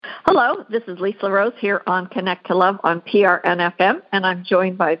Hello, this is Lisa Rose here on Connect to Love on PRN-FM, and I'm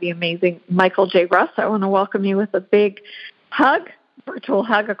joined by the amazing Michael J. Russ. I want to welcome you with a big hug, virtual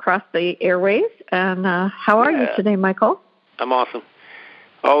hug across the airwaves. And how are you today, Michael? I'm awesome.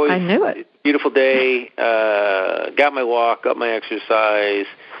 Always. I knew it. Beautiful day. Got my walk, got my exercise,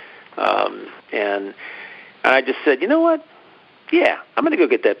 and I just said, you know what? Yeah, I'm going to go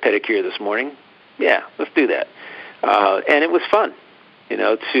get that pedicure this morning. Yeah, let's do that. And it was fun. You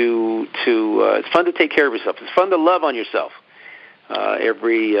know, it's fun to take care of yourself. It's fun to love on yourself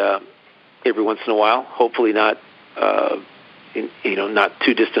every once in a while. Hopefully not, not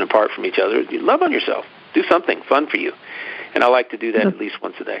too distant apart from each other. You love on yourself. Do something fun for you, and I like to do that at least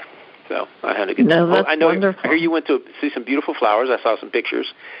once a day. So I had a good time. That's I know. Wonderful. I hear you went to see some beautiful flowers. I saw some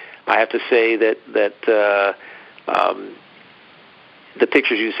pictures. I have to say that the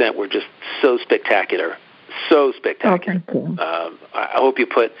pictures you sent were just so spectacular. So spectacular. Oh, I hope you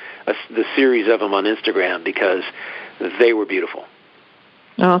put the series of them on Instagram because they were beautiful.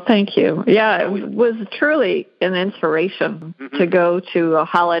 Oh, thank you. Yeah, it was truly an inspiration to go to a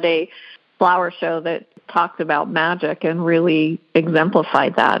holiday flower show that talked about magic and really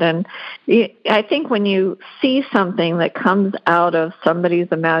exemplified that. And I think when you see something that comes out of somebody's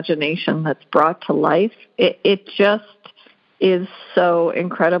imagination that's brought to life, it just is so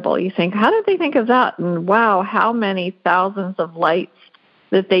incredible. You think, how did they think of that? And wow, how many thousands of lights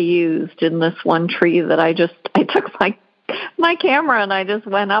that they used in this one tree that I took my camera and I just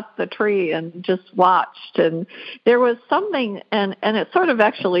went up the tree and just watched. And there was something, and it sort of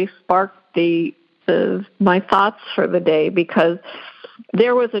actually sparked my thoughts for the day, because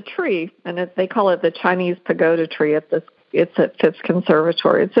there was a tree, and they call it the Chinese pagoda tree it's at Phipps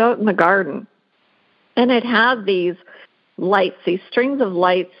Conservatory. It's out in the garden. And it had these lights, these strings of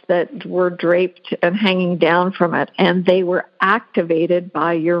lights that were draped and hanging down from it, and they were activated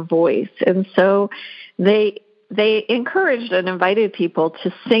by your voice. And so they encouraged and invited people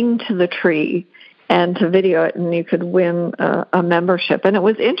to sing to the tree and to video it, and you could win a membership. And it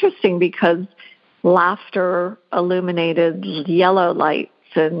was interesting because laughter illuminated yellow lights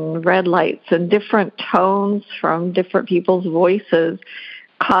and red lights, and different tones from different people's voices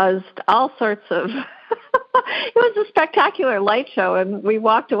caused all sorts of it was a spectacular light show, and we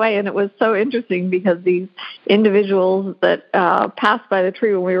walked away, and it was so interesting because these individuals that passed by the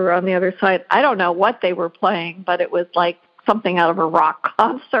tree when we were on the other side, I don't know what they were playing, but it was like something out of a rock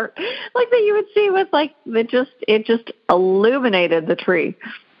concert, like that you would see with it just illuminated the tree.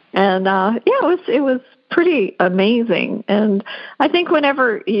 And it was pretty amazing. And I think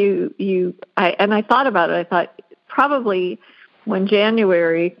whenever I thought about it, I thought probably when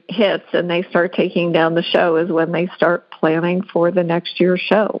January hits and they start taking down the show is when they start planning for the next year's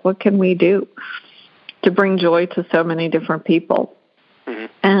show. What can we do to bring joy to so many different people? Mm-hmm.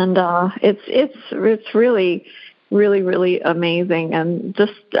 And it's really, really, really amazing. And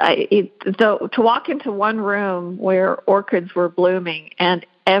just to walk into one room where orchids were blooming and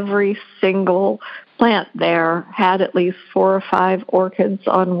every single plant there had at least 4 or 5 orchids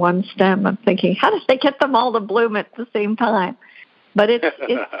on one stem. I'm thinking, how did they get them all to bloom at the same time? But it's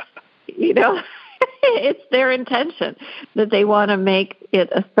it's their intention that they want to make it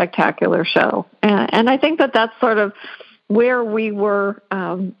a spectacular show. And I think that's sort of where we were.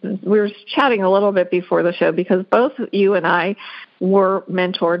 We were chatting a little bit before the show because both you and I were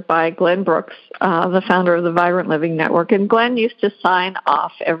mentored by Glenn Brooks, the founder of the Vibrant Living Network. And Glenn used to sign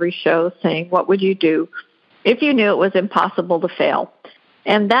off every show saying, "What would you do if you knew it was impossible to fail?"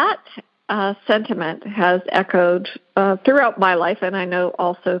 And that sentiment has echoed throughout my life, and I know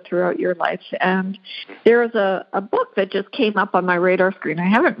also throughout your life. And there's a book that just came up on my radar screen. I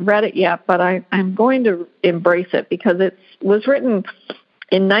haven't read it yet, but I'm going to embrace it because it was written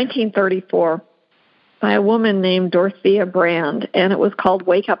in 1934 by a woman named Dorothea Brande, and it was called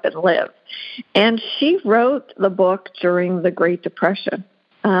Wake Up and Live. And she wrote the book during the Great Depression.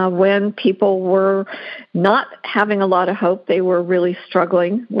 When people were not having a lot of hope, they were really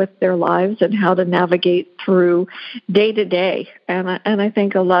struggling with their lives and how to navigate through day to day. And I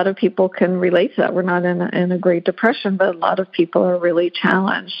think a lot of people can relate to that. We're not in a Great Depression, but a lot of people are really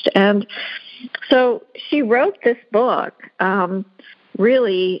challenged. And so she wrote this book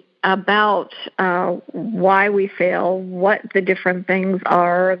really about why we fail, what the different things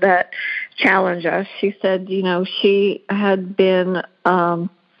are that challenge us. She said, she had been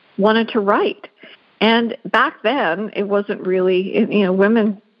wanted to write. And back then, it wasn't really,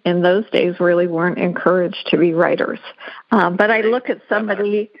 women in those days really weren't encouraged to be writers. But I look at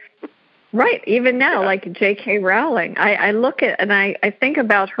somebody, right, even now, like J.K. Rowling, I look at and I think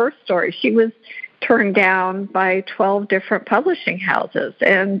about her story. She was turned down by 12 different publishing houses.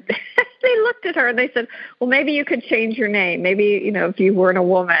 And they looked at her and they said, well, maybe you could change your name. Maybe, if you weren't a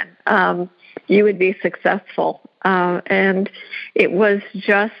woman, you would be successful. And it was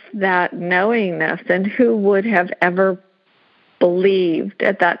just that knowingness. And who would have ever believed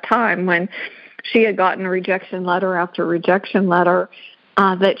at that time, when she had gotten rejection letter after rejection letter,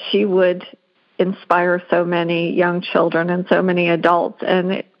 that she would inspire so many young children and so many adults,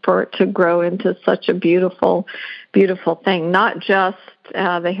 and for it to grow into such a beautiful, beautiful thing. Not just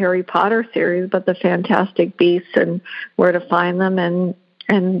the Harry Potter series, but the Fantastic Beasts and Where to Find Them, and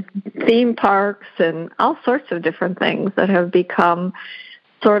theme parks and all sorts of different things that have become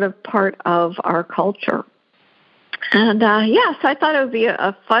sort of part of our culture. And yes, I thought it would be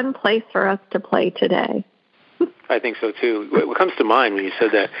a fun place for us to play today. I think so too. What comes to mind when you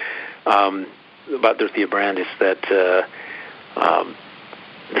said that about Dorothea Brande is that the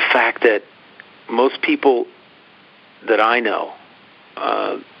fact that most people that I know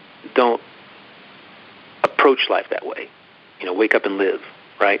don't approach life that way. Wake up and live,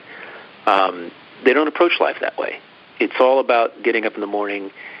 right? They don't approach life that way. It's all about getting up in the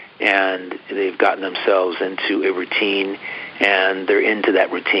morning, and they've gotten themselves into a routine, and they're into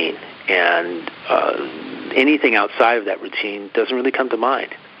that routine. And anything outside of that routine doesn't really come to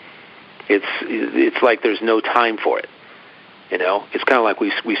mind. It's like there's no time for it. It's kind of like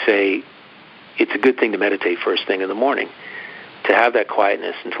we say it's a good thing to meditate first thing in the morning, to have that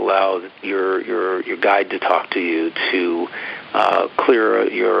quietness and to allow your guide to talk to you, to clear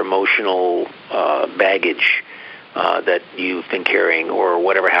your emotional baggage that you've been carrying, or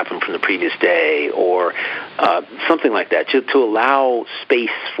whatever happened from the previous day, or something like that, to allow space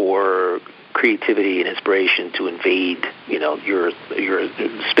for creativity and inspiration to invade, your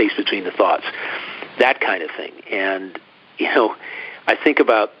space between the thoughts, that kind of thing. And I think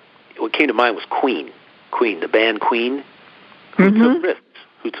about what came to mind was Queen, the band Queen,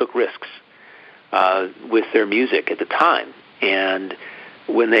 who took risks with their music at the time. And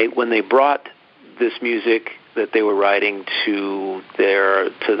when they brought this music that they were writing to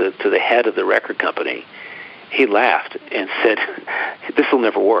the head of the record company, he laughed and said, "This will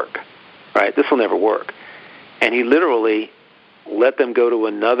never work. Right? This will never work." And he literally let them go to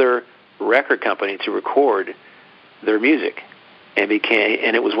another record company to record their music, and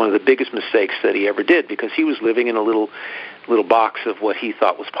it was one of the biggest mistakes that he ever did, because he was living in a little box of what he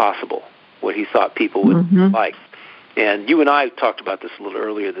thought was possible, what he thought people would like. And you and I talked about this a little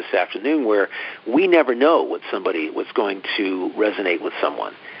earlier this afternoon, where we never know what's going to resonate with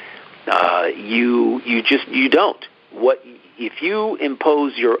someone. You don't. If you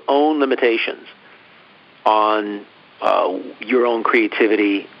impose your own limitations on your own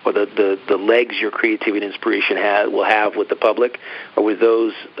creativity, or the legs your creativity and inspiration will have with the public, or with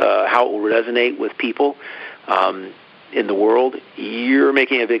those, how it will resonate with people in the world, you're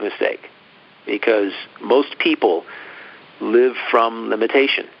making a big mistake, because most people live from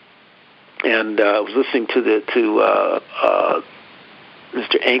limitation. And I was listening to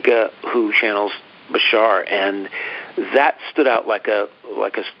Mr. Anka, who channels Bashar, and that stood out like a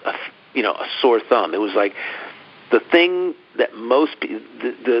sore thumb. It was like the thing that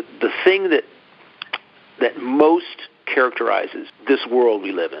most characterizes this world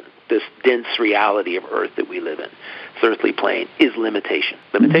we live in, this dense reality of Earth that we live in, this earthly plane, is limitation.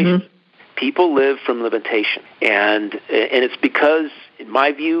 Limitation. People live from limitation, and it's because, in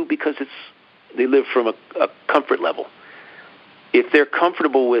my view, because they live from a comfort level. If they're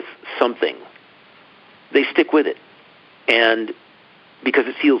comfortable with something, they stick with it, and because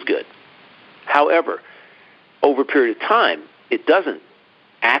it feels good. However, over a period of time, it doesn't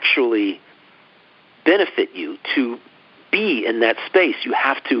actually benefit you to be in that space. You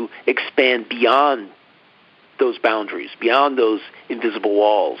have to expand beyond those boundaries, beyond those invisible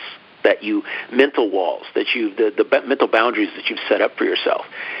walls, mental walls that the mental boundaries that you've set up for yourself.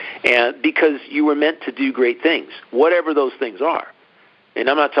 And because you were meant to do great things, whatever those things are. And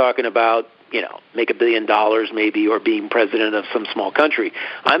I'm not talking about, make $1 billion maybe, or being president of some small country.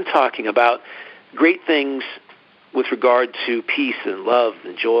 I'm talking about great things with regard to peace and love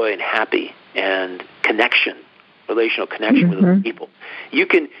and joy and happy and connection, relational connection with other people. You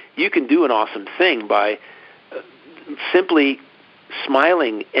can do an awesome thing by simply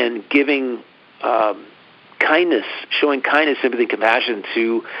smiling and giving kindness, showing kindness, sympathy, compassion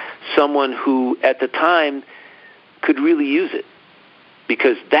to someone who at the time could really use it,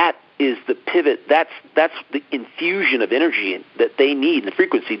 because that is the pivot, that's the infusion of energy that they need, the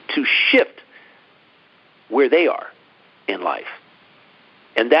frequency to shift where they are in life.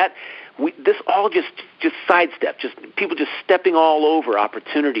 And that this all just sidestep, just people just stepping all over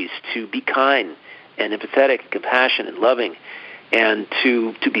opportunities to be kind and empathetic and compassionate and loving, and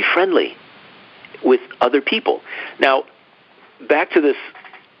to be friendly with other people. Now, back to this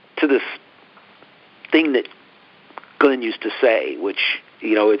thing that Glenn used to say, which,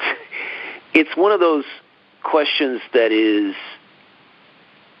 you know, it's one of those questions that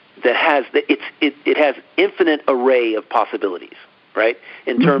has infinite array of possibilities, right?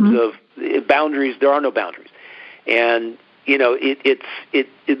 In terms of boundaries, there are no boundaries, and you know, the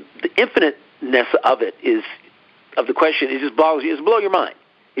infiniteness of the question, it just boggles you. It's blow your mind.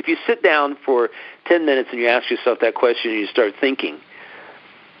 If you sit down for 10 minutes and you ask yourself that question and you start thinking,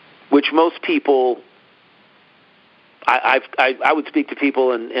 which most people, I would speak to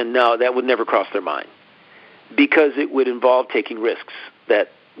people and no, that would never cross their mind, because it would involve taking risks,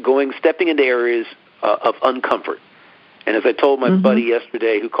 stepping into areas of uncomfort. And as I told my buddy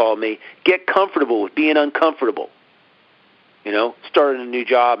yesterday who called me, get comfortable with being uncomfortable. You know, starting a new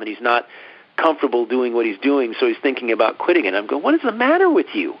job and he's not comfortable doing what he's doing, so he's thinking about quitting it. I'm going, what is the matter with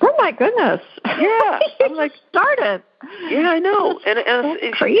you? Oh my goodness! Yeah, I'm like, started. Yeah, I know, and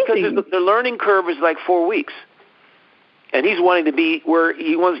it's crazy because the learning curve is like 4 weeks, and he's wanting to be where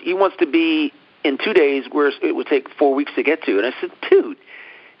he wants to be in 2 days, where it would take 4 weeks to get to. And I said, dude,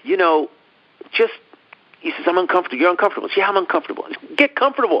 you know, he says, I'm uncomfortable. You're uncomfortable. Yeah, I'm uncomfortable. Get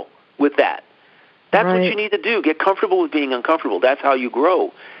comfortable with that. That's right. What you need to do. Get comfortable with being uncomfortable. That's how you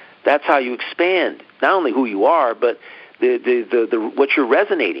grow. That's how you expand, not only who you are, but the what you're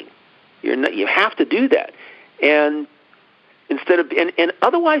resonating. You have to do that. And instead of and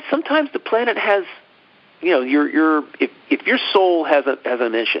otherwise, sometimes the planet has, you know, if your soul has a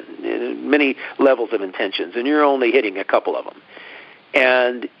mission, many levels of intentions, and you're only hitting a couple of them,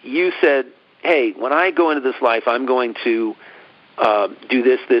 and you said, hey, when I go into this life, I'm going to do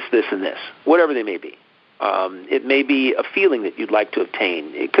this, and this, whatever they may be. It may be a feeling that you'd like to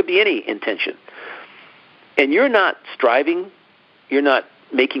obtain. It could be any intention. And you're not striving, you're not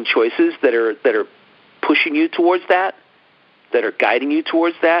making choices that are pushing you towards that are guiding you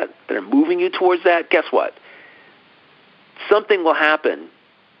towards that are moving you towards that. Guess what? Something will happen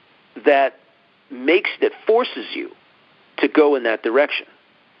that forces you to go in that direction.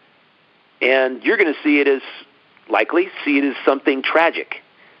 And you're going to see it as something tragic,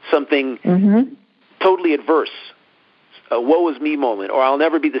 something totally adverse, a woe is me moment, or I'll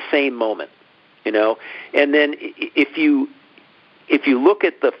never be the same moment, you know. And then if you look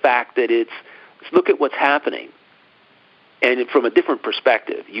at the fact that look at what's happening, and from a different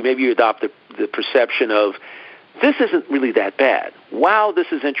perspective, you adopt the perception of, this isn't really that bad. Wow, this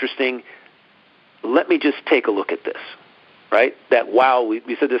is interesting. Let me just take a look at this. Right? That wow, we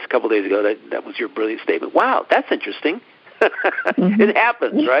said this a couple of days ago. That was your brilliant statement. Wow, that's interesting. It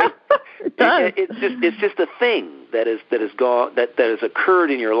happens, right? It does. It's just a thing that has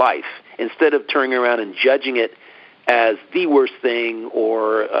occurred in your life. Instead of turning around and judging it as the worst thing,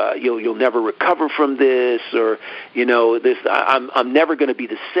 or you'll never recover from this, or you know, this I'm never going to be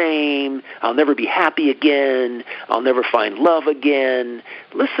the same. I'll never be happy again. I'll never find love again.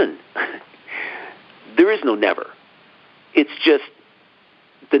 Listen, there is no never. It's just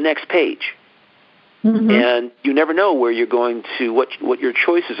the next page. And you never know where you're going to, what your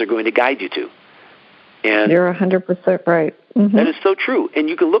choices are going to guide you to. And you're 100% right. That is so true. And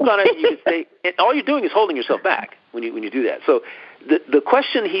you can look on it and you can say, and all you're doing is holding yourself back when you do that. So the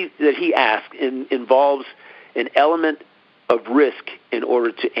question that he asked involves an element of risk in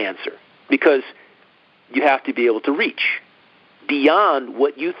order to answer, because you have to be able to reach beyond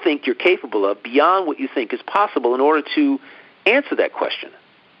what you think you're capable of, beyond what you think is possible, in order to answer that question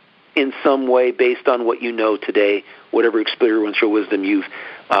in some way based on what you know today, whatever experiential wisdom you've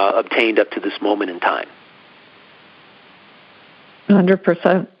obtained up to this moment in time.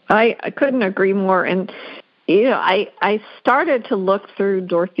 100%. I couldn't agree more. And, you know, I started to look through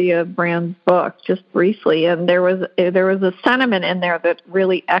Dorothea Brand's book just briefly, and there was a sentiment in there that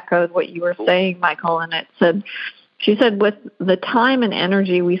really echoed what you were saying, Michael, and it said, she said, with the time and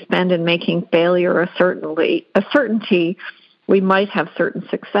energy we spend in making failure a certainty, we might have certain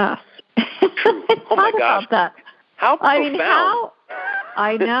success. True. Oh my gosh! About that. How profound!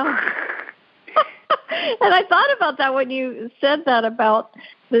 I know. And I thought about that when you said that about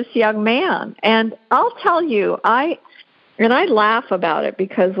this young man. And I'll tell you, I laugh about it,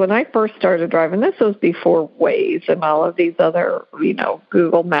 because when I first started driving, this was before Waze and all of these other, you know,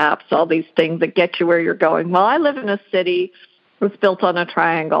 Google Maps, all these things that get you where you're going. Well, I live in a city that's built on a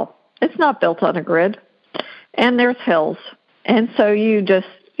triangle. It's not built on a grid. And there's hills. And so you just,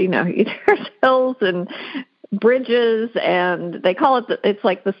 you know, there's hills and bridges, and they call it, it's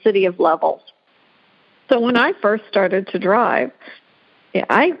like the city of levels. So when I first started to drive,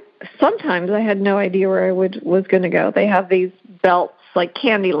 I sometimes I had no idea where I was going to go. They have these belts like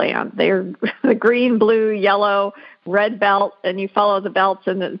Candyland. They're the green, blue, yellow, red belt, and you follow the belts,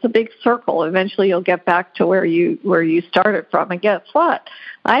 and it's a big circle. Eventually, you'll get back to where you started from. And guess what?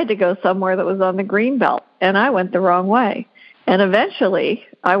 I had to go somewhere that was on the green belt, and I went the wrong way. And eventually,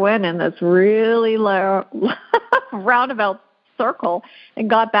 I went in this really roundabout circle and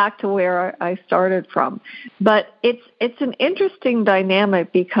got back to where I started from. But it's an interesting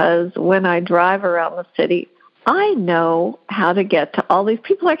dynamic because when I drive around the city, I know how to get to all these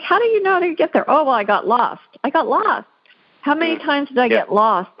people. Like, how do you know how to get there? Oh, well, I got lost. How many times did I get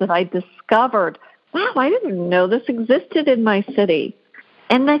lost that I discovered, wow, I didn't know this existed in my city?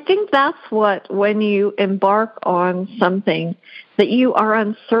 And I think that's what, when you embark on something that you are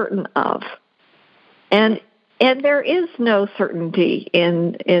uncertain of, and there is no certainty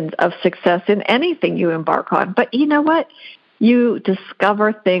of success in anything you embark on. But you know what? You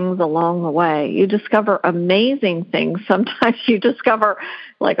discover things along the way. You discover amazing things. Sometimes you discover,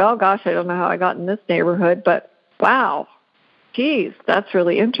 like, oh, gosh, I don't know how I got in this neighborhood, but wow, geez, that's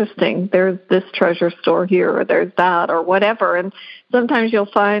really interesting. There's this treasure store here, or there's that, or whatever. And sometimes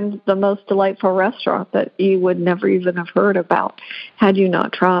you'll find the most delightful restaurant that you would never even have heard about had you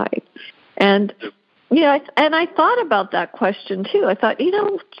not tried. And and I thought about that question, too. I thought,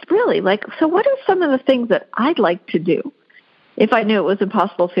 really, like, so what are some of the things that I'd like to do if I knew it was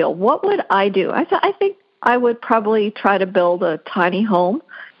impossible to fail? What would I do? I think I would probably try to build a tiny home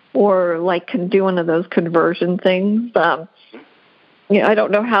or, like, can do one of those conversion things. I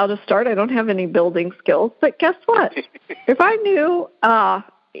don't know how to start. I don't have any building skills. But guess what? If I knew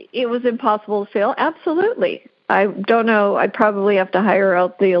it was impossible to fail, absolutely. I don't know. I'd probably have to hire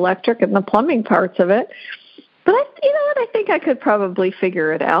out the electric and the plumbing parts of it. But I think I could probably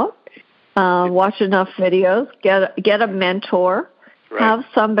figure it out. Watch enough videos, get a mentor, right. Have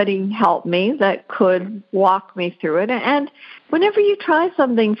somebody help me that could walk me through it. And whenever you try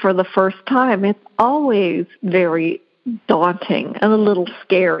something for the first time, it's always very daunting and a little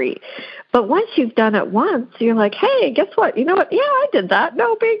scary. But once you've done it once, you're like, hey, guess what? You know what? Yeah, I did that.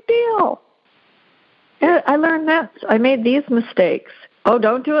 No big deal. I learned that. I made these mistakes. Oh,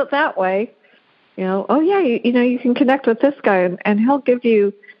 don't do it that way. Oh, yeah, you can connect with this guy, and he'll give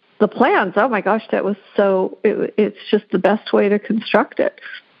you the plans. Oh, my gosh, that was it's just the best way to construct it.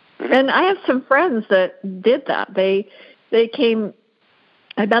 And I have some friends that did that. They came,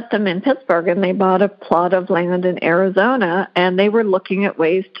 I met them in Pittsburgh, and they bought a plot of land in Arizona, and they were looking at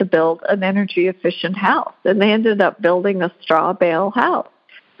ways to build an energy-efficient house. And they ended up building a straw bale house.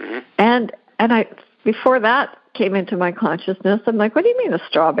 And I... Before that came into my consciousness, I'm like, what do you mean a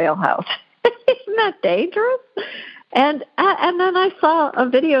straw bale house? Isn't that dangerous? And then I saw a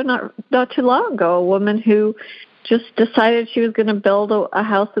video not too long ago, a woman who just decided she was going to build a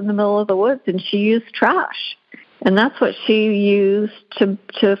house in the middle of the woods, and she used trash. And that's what she used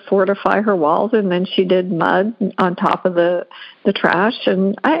to fortify her walls, and then she did mud on top of the trash.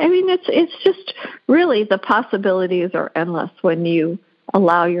 And I mean, it's just really, the possibilities are endless when you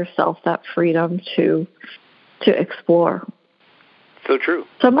allow yourself that freedom to explore. So true.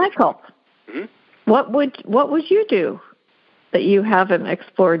 So, Michael, what would you do that you haven't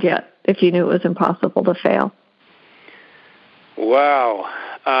explored yet if you knew it was impossible to fail? Wow.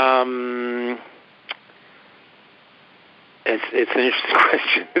 It's an interesting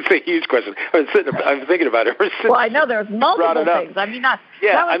question. It's a huge question. I'm thinking about it. Well, I know there's multiple things. I mean,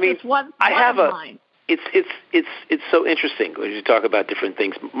 just one of mine. It's so interesting when you talk about different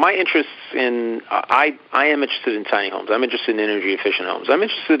things. My interests I am interested in tiny homes. I'm interested in energy efficient homes. I'm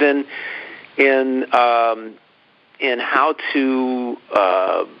interested in how to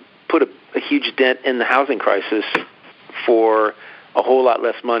put a huge dent in the housing crisis for a whole lot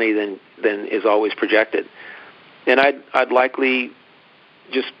less money than is always projected. And I'd likely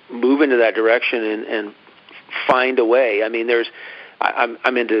just move into that direction and find a way. I mean,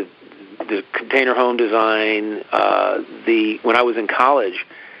 I'm into the container home design. When I was in college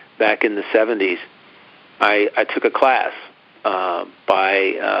back in the 70s, I took a class that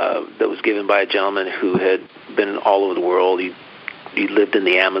was given by a gentleman who had been all over the world. He lived in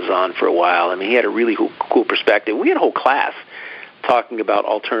the Amazon for a while. I mean, he had a really cool perspective. We had a whole class talking about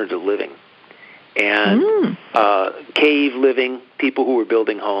alternative living and cave living, people who were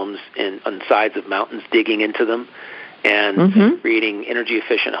building homes on sides of mountains, digging into them, and creating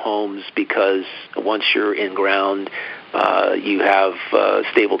energy-efficient homes because once you're in ground, you have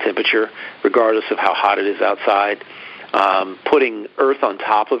stable temperature, regardless of how hot it is outside. Putting earth on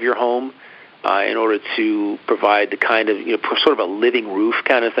top of your home in order to provide the kind of, sort of a living roof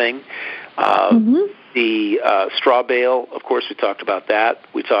kind of thing. The straw bale, of course, we talked about that.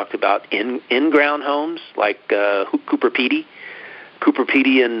 We talked about in-ground homes like Cooper Pedy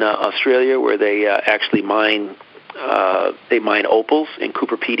in Australia, where they actually mine opals in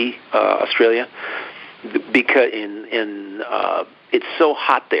Cooper Pedy, Australia, because it's so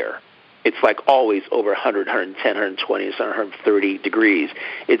hot there. It's like always over 100, 110, 120, 130 degrees.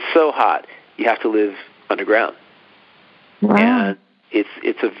 It's so hot you have to live underground. Wow. And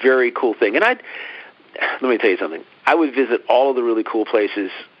it's a very cool thing. And let me tell you something. I would visit all of the really cool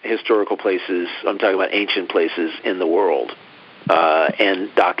places, historical places, I'm talking about ancient places in the world,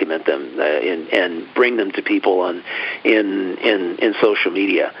 and document them and bring them to people in social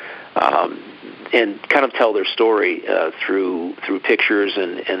media, and kind of tell their story through pictures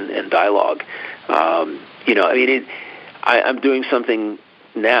and dialogue. I'm doing something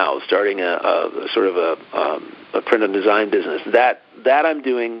now, starting a sort of a print and design business that I'm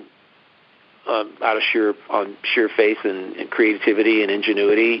doing out of sheer faith and creativity and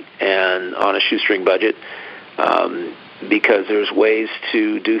ingenuity and on a shoestring budget, because there's ways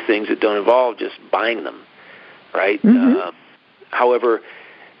to do things that don't involve just buying them, right? Mm-hmm. However,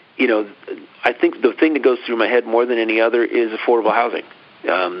 I think the thing that goes through my head more than any other is affordable housing.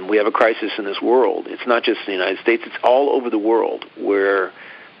 We have a crisis in this world. It's not just in the United States. It's all over the world where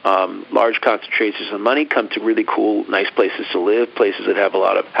large concentrations of money come to really cool, nice places to live, places that have a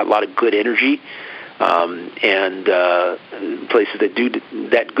lot of good energy, and places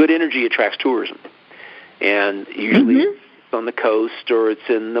that good energy attracts tourism. And usually it's on the coast, or it's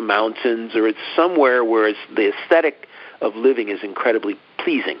in the mountains, or it's somewhere where the aesthetic of living is incredibly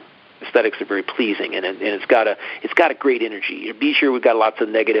pleasing. Aesthetics are very pleasing, and it's got a great energy. Your beach here, we've got lots of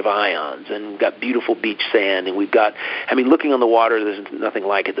negative ions, and we've got beautiful beach sand, and we've got, looking on the water, there's nothing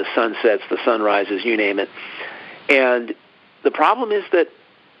like it. The sunsets, the sunrises, you name it. And the problem is that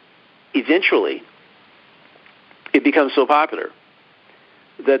eventually it becomes so popular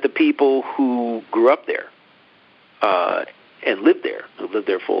that the people who grew up there and lived there, who've lived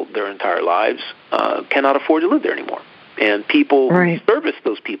there their entire lives, cannot afford to live there anymore. And people who service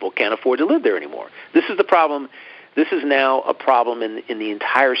those people can't afford to live there anymore. This is the problem. This is now a problem in the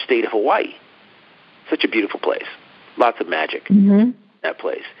entire state of Hawaii. Such a beautiful place. Lots of magic in that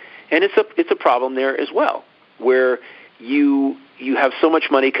place. And it's a problem there as well, where you have so much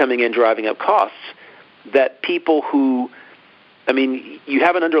money coming in driving up costs that people who, you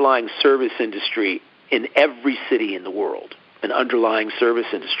have an underlying service industry in every city in the world, an underlying service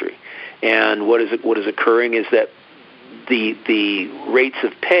industry. And what is occurring is that the rates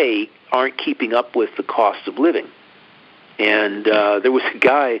of pay aren't keeping up with the cost of living. And there was a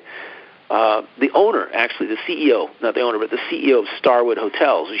guy, the owner, actually, the CEO, not the owner, but the CEO of Starwood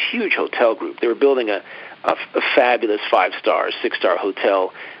Hotels, a huge hotel group. They were building a fabulous 5-star, 6-star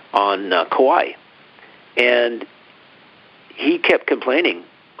hotel on Kauai. And he kept complaining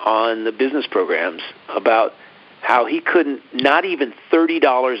on the business programs about how he couldn't, not even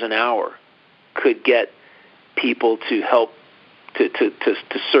 $30 an hour could get people to help to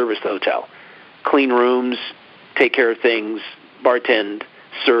service the hotel, clean rooms, take care of things, bartend,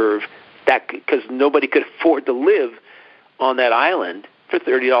 serve, that, because nobody could afford to live on that island for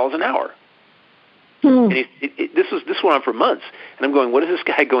 $30 an hour. And this went on for months, and I'm going, what is this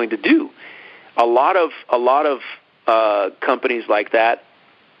guy going to do? A lot of companies like that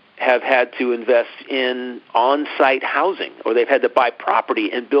have had to invest in on-site housing, or they've had to buy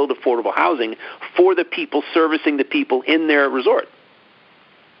property and build affordable housing for the people servicing the people in their resort.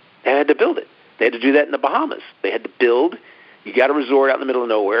 They had to build it. They had to do that in the Bahamas. They had to build. You got a resort out in the middle of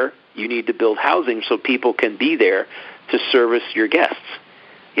nowhere. You need to build housing so people can be there to service your guests.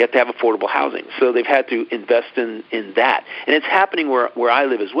 You have to have affordable housing. So they've had to invest in that. And it's happening where I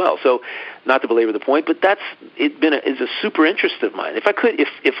live as well. So not to belabor the point, but it's a super interest of mine. If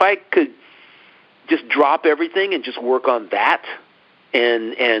I could just drop everything and just work on that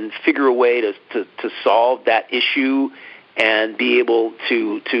and figure a way to solve that issue and be able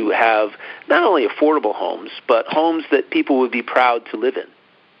to have not only affordable homes, but homes that people would be proud to live in,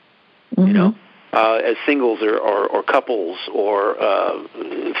 as singles or couples or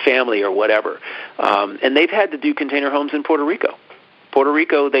family or whatever. And they've had to do container homes in Puerto Rico. Puerto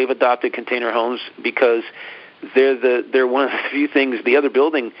Rico, they've adopted container homes because they're one of the few things, the other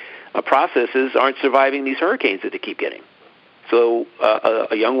building processes aren't surviving these hurricanes that they keep getting. So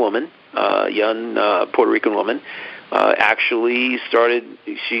a young woman, young Puerto Rican woman, actually started,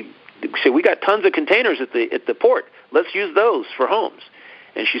 she said, we got tons of containers at the port. Let's use those for homes.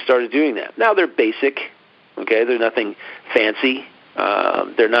 And she started doing that. Now they're basic, okay? They're nothing fancy.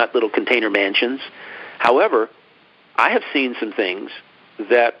 They're not little container mansions. However, I have seen some things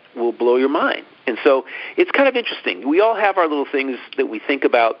that will blow your mind. And so it's kind of interesting. We all have our little things that we think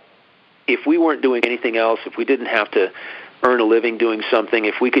about. If we weren't doing anything else, if we didn't have to earn a living doing something,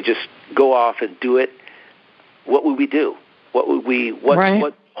 if we could just go off and do it, what would we do? What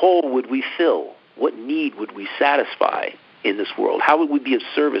hole would we fill? What need would we satisfy in this world? How would we be of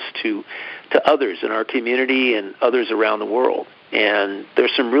service to others in our community and others around the world? And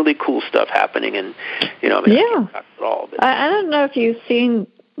there's some really cool stuff happening. And I can't talk about it all. But I don't know if you've seen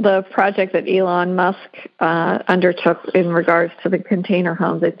the project that Elon Musk undertook in regards to the container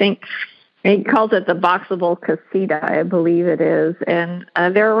homes. I think he calls it the boxable casita, I believe it is, and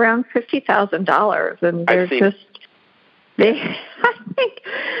they're around $50,000, and they're just I think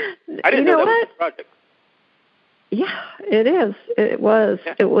I didn't know that was a project. Yeah, it is. It was.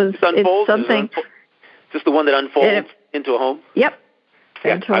 Yeah. It was. It's something. Is this the one that unfolds into a home? Yep.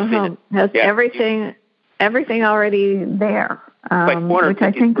 Yeah, into a home. Has everything already there. Like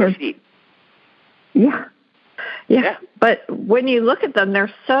 450 square feet. Yeah. But when you look at them,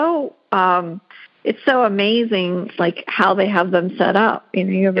 they're so. It's so amazing, like how they have them set up.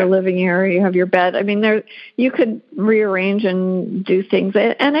 You have your living area, you have your bed. I mean, you could rearrange and do things,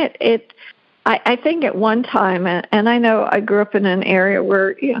 and I think at one time, and I know I grew up in an area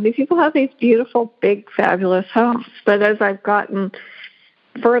where these people have these beautiful, big, fabulous homes. But as I've gotten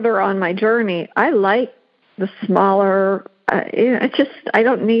further on my journey, I like the smaller. I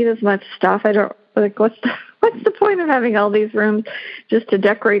don't need as much stuff. I don't like what's the point of having all these rooms just to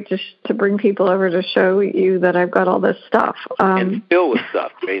decorate, just to bring people over to show you that I've got all this stuff. And fill with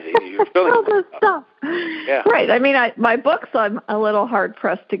stuff, basically. You're filling all this stuff. Yeah. Right. I mean, my books I'm a little hard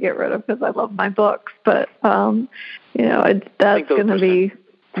pressed to get rid of because I love my books, but that's going to be,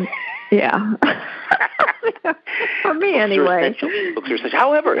 yeah. For me anyway. Books are essential.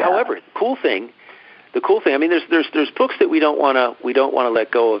 However, the cool thing. I mean, there's books that we don't want to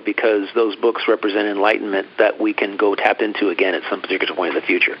let go of because those books represent enlightenment that we can go tap into again at some particular point in the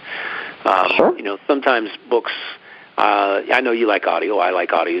future. Sure. Sometimes books. I know you like audio. I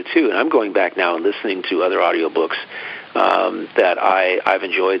like audio too, and I'm going back now and listening to other audio books that I've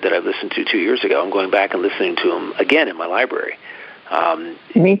enjoyed that I've listened to 2 years ago. I'm going back and listening to them again in my library.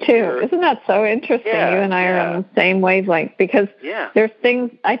 Me too. Isn't that so interesting? Yeah, you and I are on the same wavelength because there's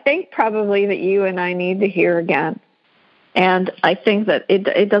things I think probably that you and I need to hear again. And I think that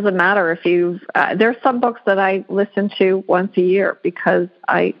it doesn't matter if there's some books that I listen to once a year because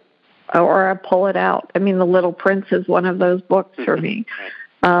I pull it out. I mean, The Little Prince is one of those books for me.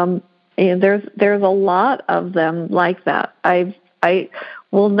 And there's a lot of them like that. I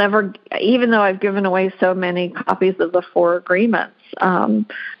will never, even though I've given away so many copies of the Four Agreements,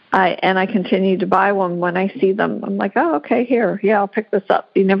 I continue to buy one when I see them. I'm like, oh, okay, here, I'll pick this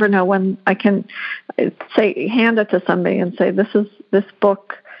up. You never know when I can hand it to somebody and say, this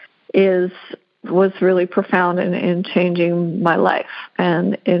book was really profound in changing my life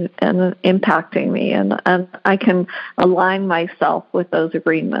and impacting me, and I can align myself with those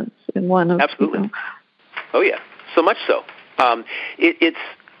agreements in one of. Absolutely. Oh yeah, so much so.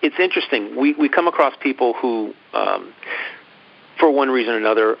 It's interesting. We come across people who, for one reason or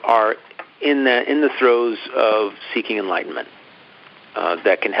another, are in the throes of seeking enlightenment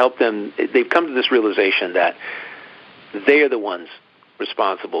that can help them. They've come to this realization that they are the ones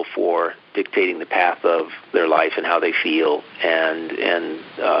responsible for dictating the path of their life and how they feel, and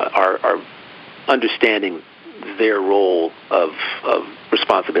are understanding their role of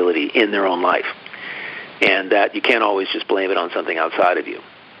responsibility in their own life. And that you can't always just blame it on something outside of you,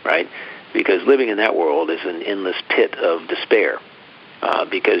 right? Because living in that world is an endless pit of despair,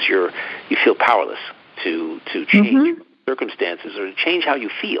 because you feel powerless to change circumstances or to change how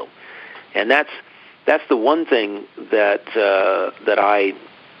you feel, and that's the one thing that I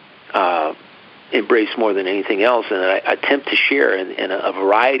embrace more than anything else, and that I attempt to share in a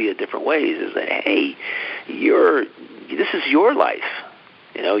variety of different ways. Is that hey, this is your life.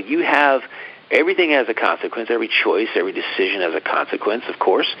 You have. Everything has a consequence. Every choice, every decision has a consequence, of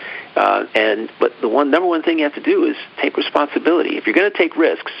course. But the number one thing you have to do is take responsibility. If you're going to take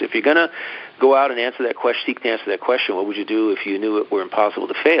risks, if you're going to go out and seek to answer that question, what would you do if you knew it were impossible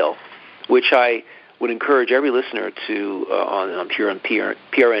to fail? Which I would encourage every listener to on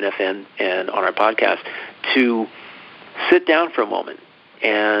PRN-FM and on our podcast to sit down for a moment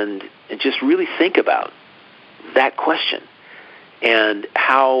and just really think about that question and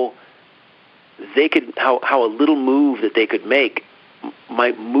how a little move that they could make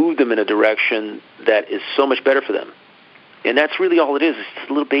might move them in a direction that is so much better for them. And that's really all it is. It's just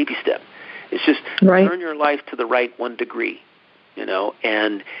a little baby step. It's just turn your life to the right 1 degree,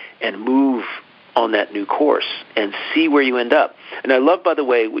 and move on that new course and see where you end up. And I love, by the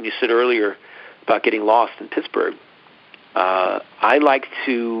way, when you said earlier about getting lost in Pittsburgh, I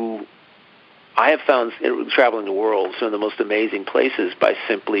have found traveling the world some of the most amazing places by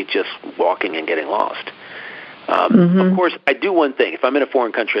simply just walking and getting lost. Of course, I do one thing. If I'm in a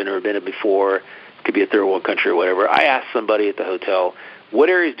foreign country I've never been in before, it could be a third world country or whatever, I ask somebody at the hotel, what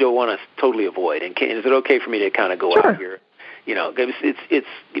areas do I want to totally avoid? And is it okay for me to kind of go out here? You know,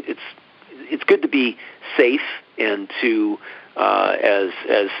 it's good to be safe and to as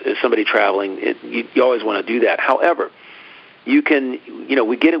somebody traveling, you always want to do that. However, you can, you know,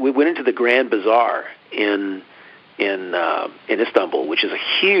 we went into the Grand Bazaar in Istanbul, which is a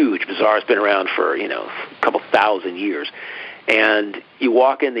huge bazaar. It's been around for, you know, a couple thousand years. And you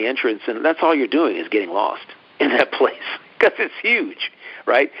walk in the entrance, and that's all you're doing is getting lost in that place because it's huge,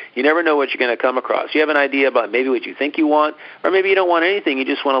 right? You never know what you're going to come across. You have an idea about maybe what you think you want, or maybe you don't want anything. You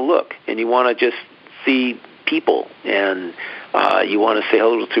just want to look, and you want to just see people, and you want to say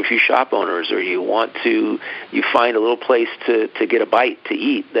hello to a few shop owners, or you find a little place to get a bite to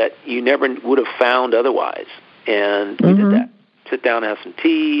eat that you never would have found otherwise. And we did that. Sit down and have some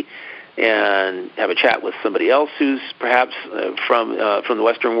tea and have a chat with somebody else who's perhaps from the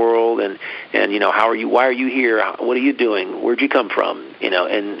Western world, and you know, how are you? Why are you here? What are you doing? Where'd you come from? You know,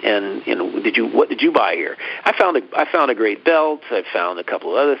 and you know, what did you buy here? I found a great belt. I found a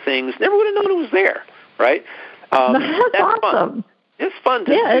couple of other things. Never would have known it was there, right? That's awesome. Fun. It's fun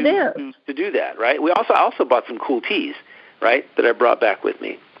to do that, right? I also bought some cool teas, right, that I brought back with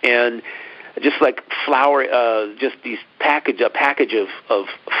me, and just like flower, just a package of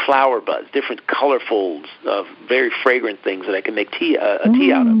flower buds, different colorfuls of very fragrant things that I can make a tea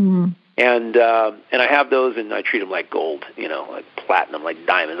out of. And I have those, and I treat them like gold, you know, like platinum, like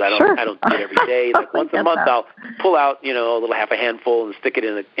diamonds. I don't do it every day. Like once a month, I'll pull out, you know, a little half a handful and stick it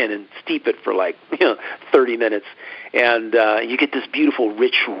in and steep it for like 30 minutes, and you get this beautiful,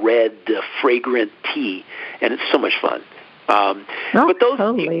 rich red, fragrant tea, and it's so much fun. But those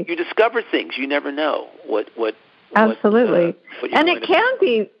you discover things you never know. Absolutely, and it can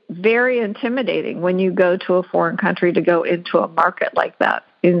be very intimidating when you go to a foreign country to go into a market like that.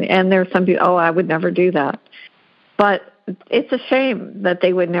 And there's some people, I would never do that. But it's a shame that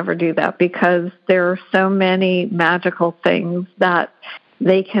they would never do that, because there are so many magical things that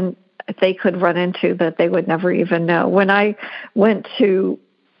they could run into that they would never even know. When I went to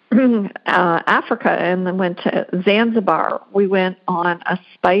Africa and then went to Zanzibar, we went on a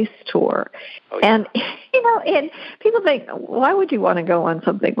spice tour. And, you know, and people think, why would you want to go on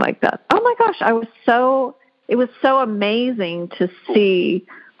something like that? Oh my gosh, it was so amazing to see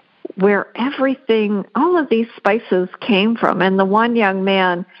where all of these spices came from. And the one young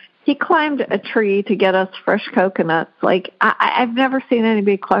man, he climbed a tree to get us fresh coconuts. Like, I've never seen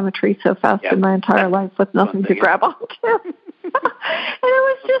anybody climb a tree so fast in my entire life with nothing to grab onto.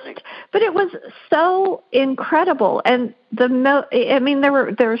 But it was so incredible. And there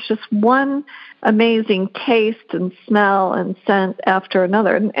was just one amazing taste and smell and scent after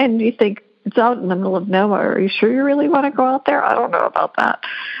another. And you think, it's out in the middle of nowhere. Are you sure you really want to go out there? I don't know about that.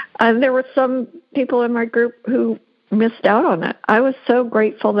 And there were some people in my group who missed out on it. I was so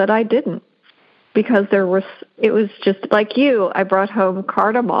grateful that I didn't, because it was just like you. I brought home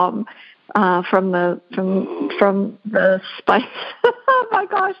cardamom from the spice. Oh my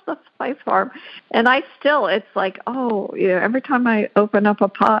gosh, the spice farm. And it's like, every time I open up a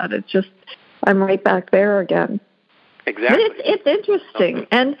pot, I'm right back there again. Exactly. But it's interesting.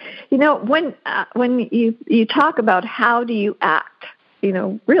 And, you know, when you talk about how do you act, you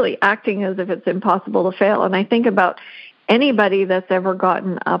know, really acting as if it's impossible to fail. And I think about anybody that's ever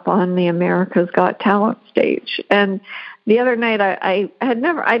gotten up on the America's Got Talent stage. And the other night I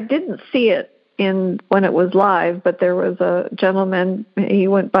didn't see it when it was live, but there was a gentleman, he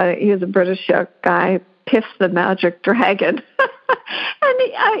was a British guy, Piff the Magic Dragon. And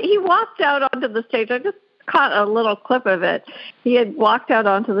he walked out onto the stage. I just caught a little clip of it. He had walked out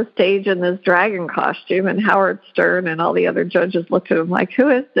onto the stage in this dragon costume, and Howard Stern and all the other judges looked at him like, who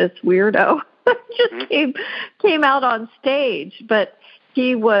is this weirdo? Just came out on stage. But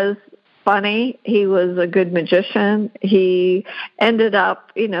he was funny. He was a good magician. He ended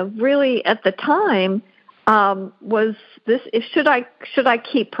up, you know, really at the time, should I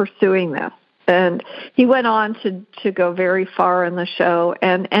keep pursuing this? And he went on to go very far in the show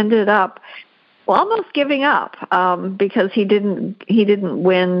and ended up almost giving up because he didn't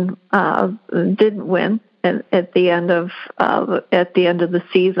win at the end of the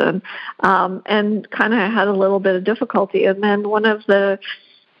season, and kind of had a little bit of difficulty. And then one of the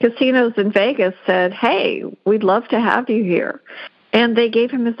casinos in Vegas said, "Hey, we'd love to have you here," and they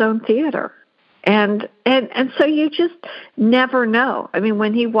gave him his own theater. And so you just never know. I mean,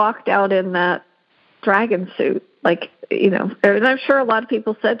 when he walked out in that dragon suit, like, and I'm sure a lot of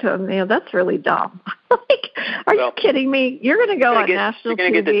people said to him, that's really dumb. Like, are you kidding me? You're going to go on national TV.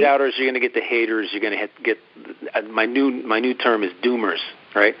 You're going to get the doubters. You're going to get the haters. You're going to get my new term is doomers,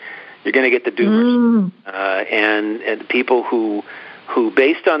 right? You're going to get the doomers, and people who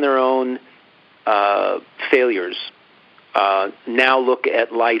based on their own failures now look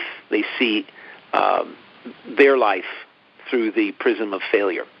at life. They see their life through the prism of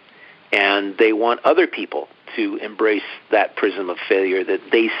failure, and they want other people to embrace that prism of failure that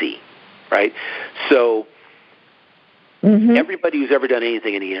they see, right? So everybody who's ever done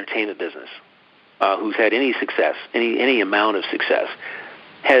anything in the entertainment business, who's had any success, any amount of success,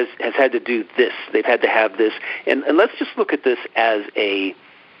 has had to do this. They've had to have this. And let's just look at this as a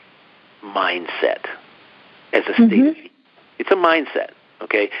mindset, as a state of being. It's a mindset,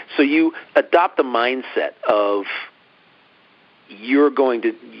 okay? So you adopt the mindset of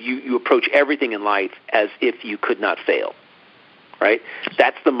you approach everything in life as if you could not fail, right?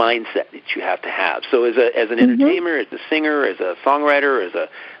 That's the mindset that you have to have. So as an entertainer, as a singer, as a songwriter, as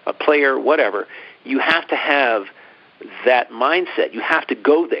a player, whatever, you have to have that mindset. You have to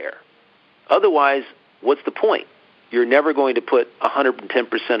go there. Otherwise, what's the point? You're never going to put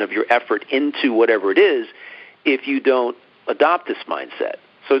 110% of your effort into whatever it is if you don't adopt this mindset.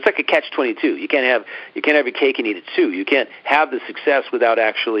 So it's like a catch-22. You can't have your cake and eat it too. You can't have the success without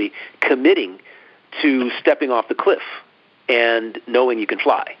actually committing to stepping off the cliff and knowing you can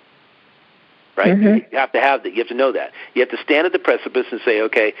fly. Right? You have to have that. You have to know that. You have to stand at the precipice and say,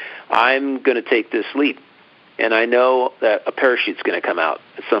 okay, I'm going to take this leap. And I know that a parachute's going to come out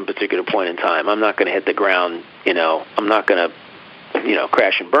at some particular point in time. I'm not going to hit the ground, I'm not going to,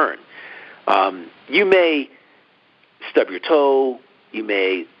 crash and burn. You may stub your toe. You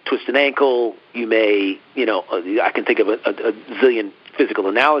may twist an ankle. You may, I can think of a zillion physical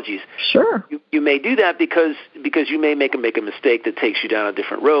analogies. Sure. You may do that because you may make a mistake that takes you down a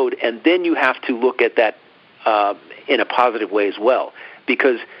different road, and then you have to look at that in a positive way as well,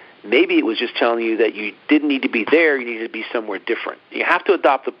 because maybe it was just telling you that you didn't need to be there, you needed to be somewhere different. You have to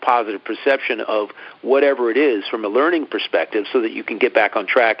adopt the positive perception of whatever it is from a learning perspective so that you can get back on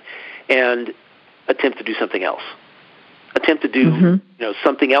track and attempt to do something else. Attempt to do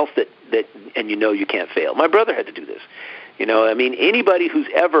something else that you can't fail. My brother had to do this. Anybody who's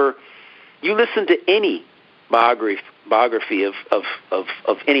ever, you listen to any biography of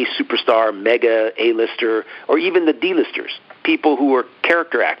any superstar, mega A-lister, or even the D-listers, people who are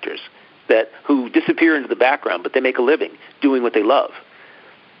character actors who disappear into the background, but they make a living doing what they love.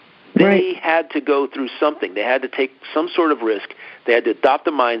 They had to go through something. They had to take some sort of risk. They had to adopt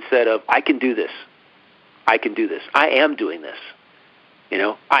the mindset of, I can do this. I can do this. I am doing this.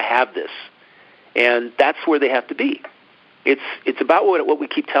 I have this. And that's where they have to be. It's about what we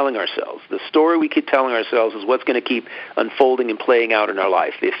keep telling ourselves. The story we keep telling ourselves is what's going to keep unfolding and playing out in our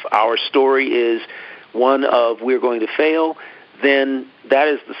life. If our story is one of we're going to fail, then that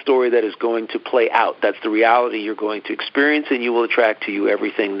is the story that is going to play out. That's the reality you're going to experience, and you will attract to you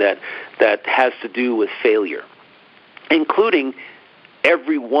everything that has to do with failure, including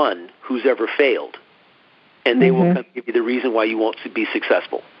everyone who's ever failed. And they will give you the reason why you won't be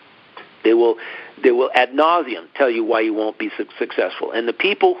successful. They will ad nauseum tell you why you won't be successful. And the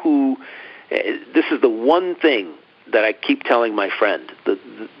people who, this is the one thing that I keep telling my friend,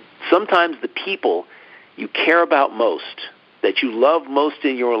 sometimes the people you care about most, that you love most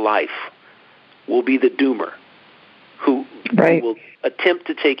in your life, will be the doomer who will attempt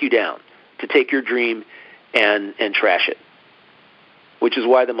to take you down, to take your dream and trash it. Which is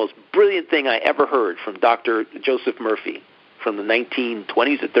why the most brilliant thing I ever heard from Dr. Joseph Murphy from the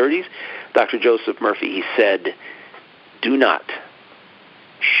 1920s or 30s, Dr. Joseph Murphy, he said, do not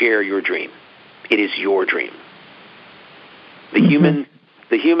share your dream. It is your dream. The human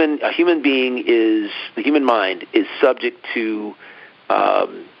mind is subject to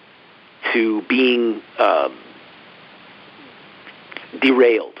being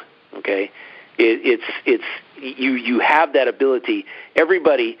derailed. Okay, you have that ability.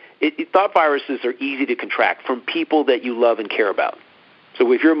 Everybody, thought viruses are easy to contract from people that you love and care about.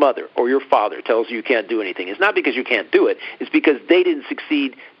 So if your mother or your father tells you can't do anything, it's not because you can't do it. It's because they didn't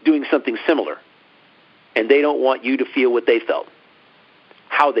succeed doing something similar, and they don't want you to feel what they felt,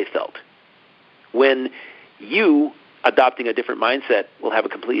 how they felt. When you, adopting a different mindset, will have a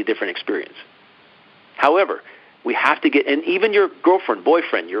completely different experience. However, we have to get, and even your girlfriend,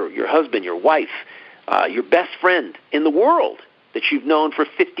 boyfriend, your husband, your wife, your best friend in the world that you've known for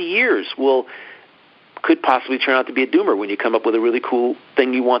 50 years could possibly turn out to be a doomer when you come up with a really cool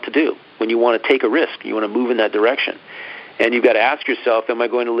thing you want to do. when you want to take a risk, you want to move in that direction. And you've got to ask yourself, am I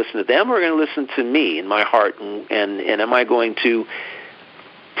going to listen to them or am I going to listen to me and my heart? And am I going to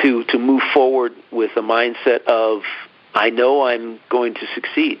move forward with a mindset of, I know I'm going to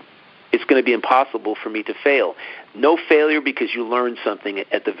succeed. It's going to be impossible for me to fail. No failure, because you learn something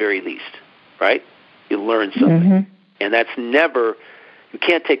at the very least, right? You learn something. Mm-hmm. And that's never, you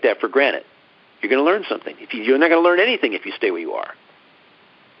can't take that for granted. You're going to learn something. You're not going to learn anything if you stay where you are.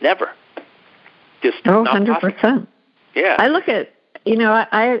 Never. Just 100%. Possible. Yeah. I look at,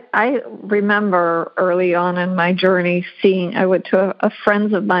 I remember early on in my journey I went to a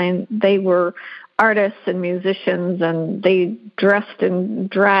friends of mine, they were artists and musicians, and they dressed in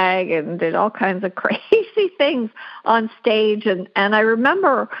drag and did all kinds of crazy things on stage. And I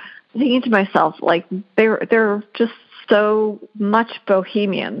remember thinking to myself, like, they're just so much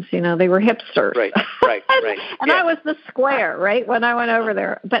bohemians, they were hipsters. Right. And yeah. I was the square, right, when I went over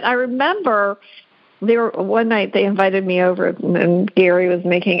there. But I remember one night they invited me over, and Gary was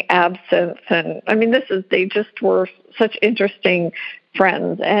making absinthe, and they just were such interesting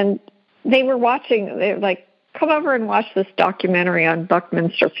friends. And they were like, come over and watch this documentary on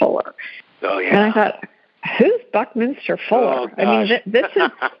Buckminster Fuller. Oh yeah. And I thought, who's Buckminster Fuller? Oh, this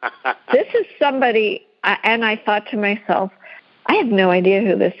is somebody. And I thought to myself, I have no idea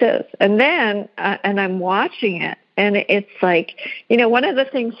who this is. And then, and I'm watching it, and it's like, one of the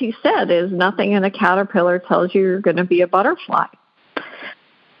things he said is, nothing in a caterpillar tells you you're going to be a butterfly.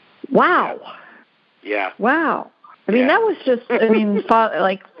 Wow. Yeah. Wow. That was just,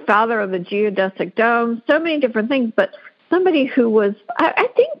 father of the geodesic dome, so many different things, but somebody who was, I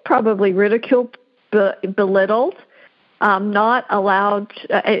think, probably ridiculed, belittled, not allowed,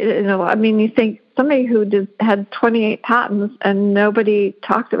 you think somebody who had 28 patents and nobody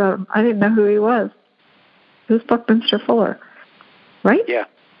talked about him. I didn't know who he was. Who's Buckminster Fuller? Right? Yeah.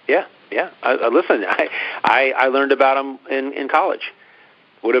 Listen, I learned about him in college.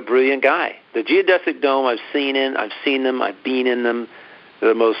 What a brilliant guy. The geodesic dome, I've seen them, I've been in them.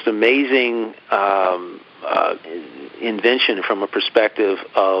 The most amazing invention from a perspective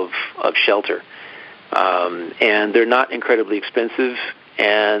of shelter. And they're not incredibly expensive,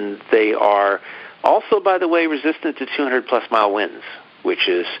 and they are also, by the way, resistant to 200-plus mile winds, which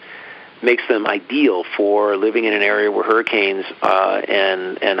makes them ideal for living in an area where hurricanes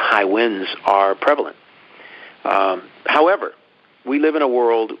and high winds are prevalent. However, we live in a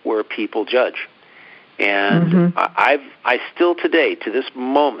world where people judge, and I still today, to this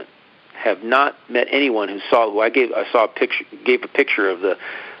moment, have not met anyone who saw who gave a picture of the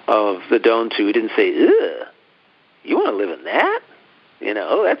dome to, who didn't say, "Ugh, you want to live in that?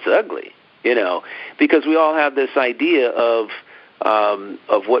 That's ugly." Because we all have this idea of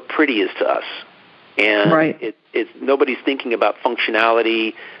what pretty is to us, and right. It's nobody's thinking about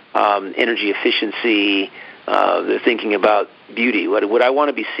functionality, energy efficiency. They're thinking about beauty. Would I want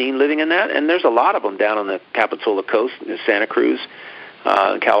to be seen living in that? And there's a lot of them down on the Capitola Coast in Santa Cruz,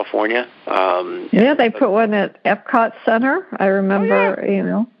 California. They put one at Epcot Center. I remember,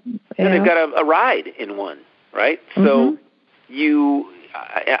 And they've got a ride in one, right? So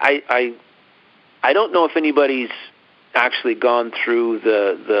I don't know if anybody's actually gone through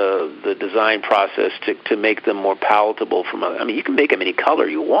the design process to make them more palatable you can make them any color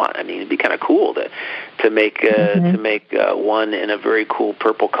you want. It'd be kind of cool to make one in a very cool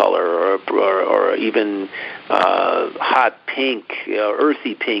purple color or even hot pink,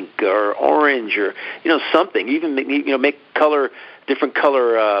 earthy pink, or orange, or something. Even make different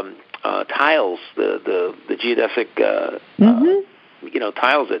color tiles, the geodesic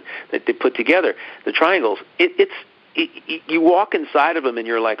tiles that they put together, the triangles. You walk inside of them and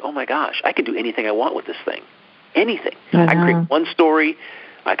you're like, oh my gosh, I can do anything I want with this thing. Anything. I can create one story.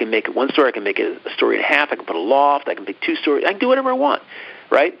 I can make it one story. I can make it a story and a half. I can put a loft. I can make 2 stories. I can do whatever I want,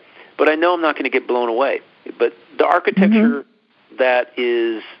 right? But I know I'm not going to get blown away. But the architecture that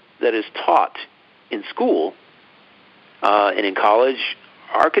is taught in school and in college,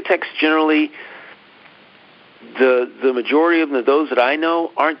 architects generally, the majority of them, those that I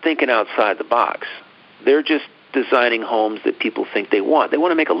know, aren't thinking outside the box. They're just designing homes that people think they want. They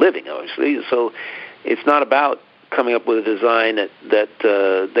want to make a living, obviously. So it's not about coming up with a design that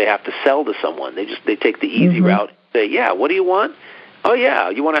they have to sell to someone. They take the easy route. Say, yeah, what do you want? Oh, yeah,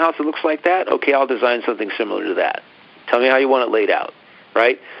 you want a house that looks like that? Okay, I'll design something similar to that. Tell me how you want it laid out,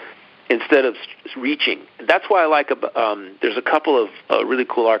 right? Instead of reaching. That's why I like, there's a couple of really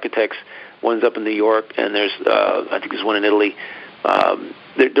cool architects. One's up in New York, and there's, I think there's one in Italy.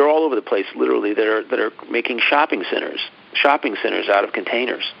 They're all over the place, literally, that are making shopping centers out of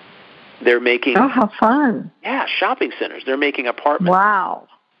containers. They're making... Oh, how fun. Yeah, shopping centers. They're making apartments. Wow.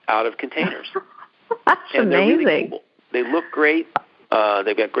 out of containers. That's and amazing. They're really cool. They look great.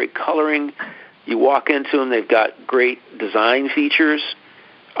 They've got great coloring. You walk into them, they've got great design features,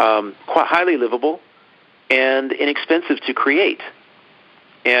 quite highly livable, and inexpensive to create.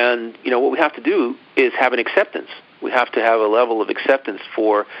 And, what we have to do is have an acceptance. We have to have a level of acceptance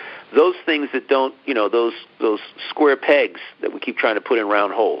for those things that don't, those square pegs that we keep trying to put in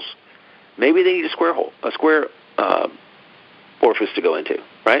round holes. Maybe they need a square orifice to go into,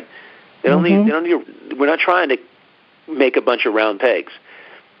 right? They don't need, we're not trying to make a bunch of round pegs.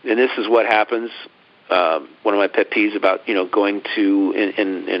 And this is what happens. One of my pet peeves about, going to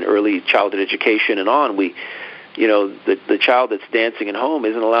in early childhood education and on, the child that's dancing at home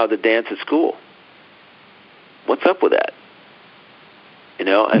isn't allowed to dance at school. What's up with that?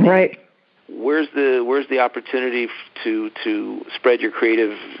 Right. Where's the opportunity to spread your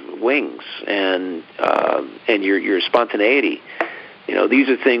creative wings and your spontaneity? These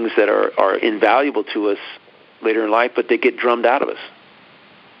are things that are invaluable to us later in life, but they get drummed out of us.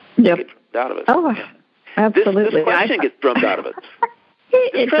 Yep. Get drummed out of us. Oh, absolutely. This question gets drummed out of us.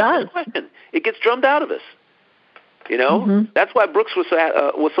 It does. Question, it gets drummed out of us. That's why Brooks was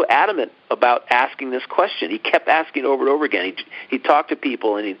so adamant about asking this question. He kept asking over and over again. He talked to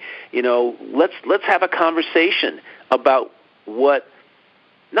people, and let's have a conversation about what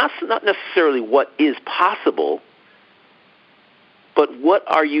not necessarily what is possible, but what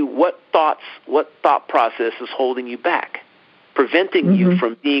thought process is holding you back, preventing you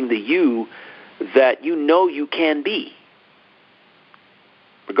from being the you that you can be,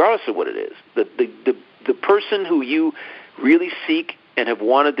 regardless of what it is. The person who you really seek and have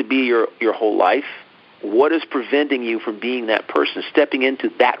wanted to be your whole life, what is preventing you from being that person, stepping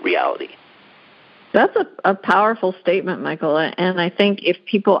into that reality? That's a powerful statement, Michael. And I think if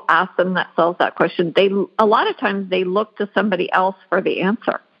people ask themselves that question, a lot of times they look to somebody else for the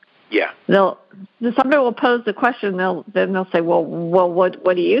answer. Yeah. Somebody will pose the question. Then they'll say, well,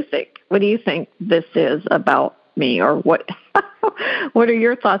 what do you think? What do you think this is about me, or what? What are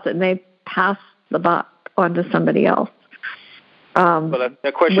your thoughts? And they pass the buck onto somebody else. Well,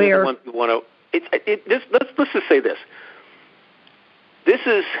 that question is the one we want to. Let's just say this.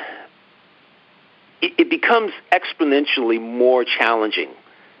 It becomes exponentially more challenging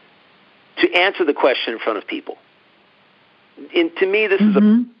to answer the question in front of people. And to me, this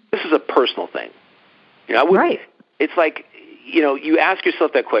is a personal thing. Right. It's like you ask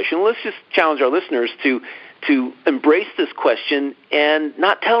yourself that question. Let's just challenge our listeners to embrace this question and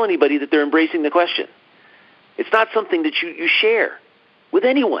not tell anybody that they're embracing the question. It's not something that you share with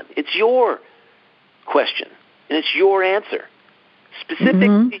anyone. It's your question, and it's your answer, specific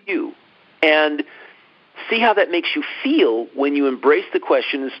to you. And see how that makes you feel when you embrace the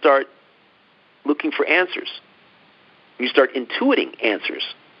question and start looking for answers. You start intuiting answers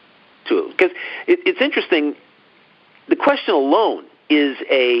to it. Because it's interesting, the question alone is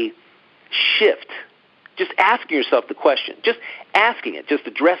a shift. Just asking yourself the question, just asking it, just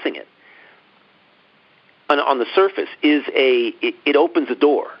addressing it on the surface it opens a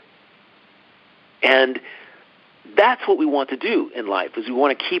door. And that's what we want to do in life, is we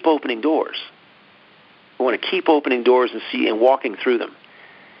want to keep opening doors. We want to keep opening doors and walking through them.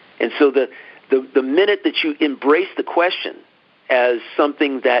 And so the minute that you embrace the question as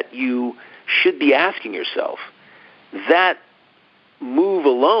something that you should be asking yourself, that move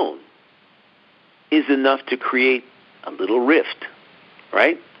alone is enough to create a little rift,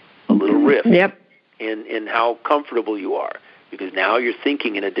 right? A little rift. Yep. In how comfortable you are, because now you're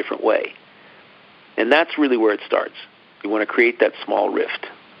thinking in a different way. And that's really where it starts. You want to create that small rift.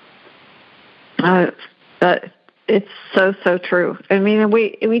 It's so true. I mean,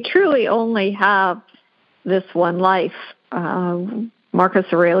 we truly only have this one life. Marcus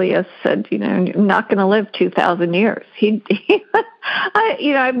Aurelius said, you're not going to live 2,000 years.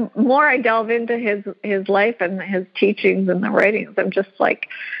 More I delve into his life and his teachings and the writings, I'm just like,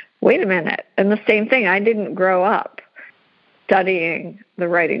 wait a minute. And the same thing, I didn't grow up studying the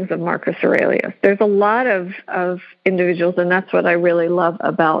writings of Marcus Aurelius. There's a lot of individuals, and that's what I really love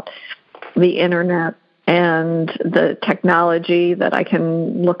about the internet and the technology, that I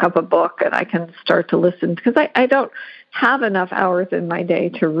can look up a book and I can start to listen, because I don't have enough hours in my day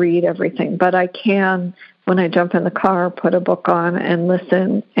to read everything, but I can, when I jump in the car, put a book on and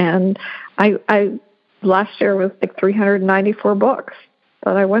listen. And I last year was like 394 books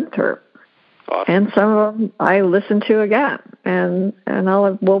that I went through. Awesome. And some of them I listen to again, and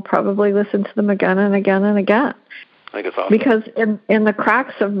we'll probably listen to them again and again and again. I think it's awesome. Because in the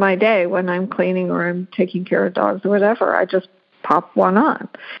cracks of my day, when I'm cleaning or I'm taking care of dogs or whatever, I just pop one on.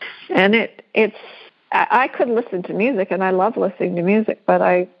 And it's I could listen to music, and I love listening to music, but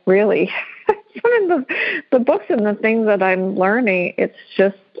I really, some of the books and the things that I'm learning, it's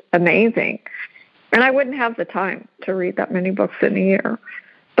just amazing. And I wouldn't have the time to read that many books in a year.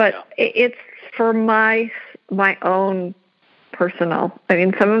 But it's for my own personal. I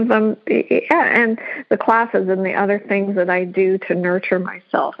mean, some of them, and the classes and the other things that I do to nurture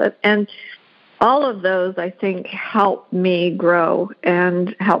myself. And all of those, I think, help me grow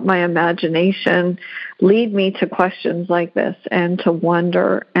and help my imagination lead me to questions like this and to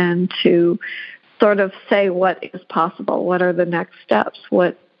wonder and to sort of say what is possible, what are the next steps,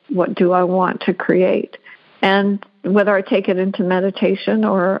 what do I want to create. And whether I take it into meditation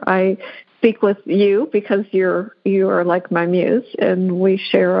or I speak with you because you are like my muse and we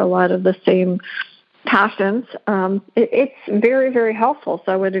share a lot of the same passions, it's very, very helpful.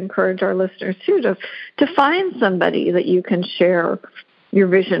 So I would encourage our listeners too to find somebody that you can share your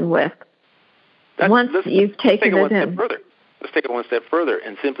vision with. Once you've taken it in. Let's take it one step further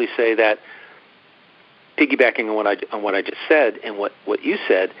and simply say that, piggybacking on what I just said and what you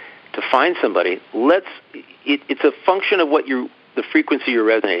said, to find somebody, it's a function of the frequency you're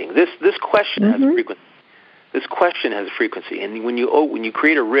resonating. This question has a frequency. This question has a frequency, and when you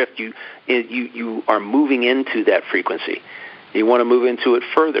create a rift, you are moving into that frequency. You want to move into it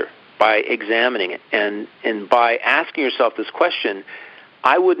further by examining it, and by asking yourself this question.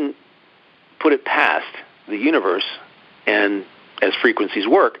 I wouldn't put it past the universe, and as frequencies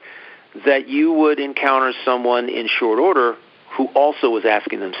work, that you would encounter someone in short order who also was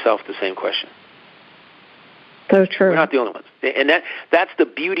asking themselves the same question. So true. We're not the only ones, and that's the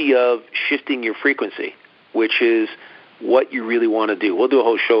beauty of shifting your frequency, which is what you really want to do. We'll do a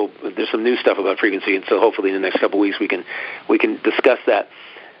whole show. There's some new stuff about frequency, and so hopefully in the next couple of weeks we can discuss that.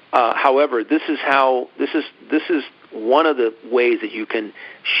 However, this is one of the ways that you can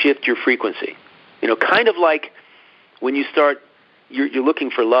shift your frequency. Kind of like when you start, you're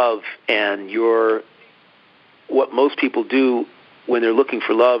looking for love, and what most people do when they're looking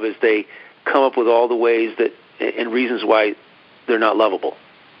for love is they come up with all the ways that and reasons why they're not lovable,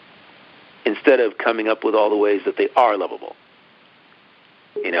 instead of coming up with all the ways that they are lovable.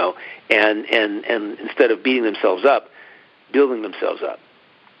 And instead of beating themselves up, building themselves up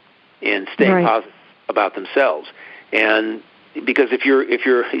and staying positive about themselves. And because if you're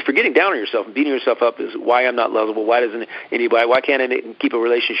getting down on yourself and beating yourself up is why I'm not lovable, why can't I keep a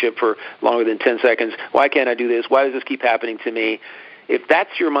relationship for longer than 10 seconds? Why can't I do this? Why does this keep happening to me? If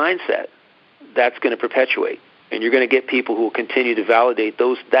that's your mindset, that's going to perpetuate. And you're going to get people who will continue to validate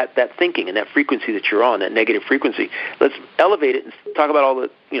that thinking and that frequency that you're on, that negative frequency. Let's elevate it and talk about all the,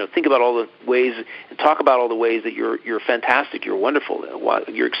 think about all the ways, and talk about all the ways that you're fantastic, you're wonderful,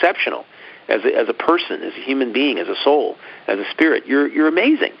 you're exceptional as a person, as a human being, as a soul, as a spirit. You're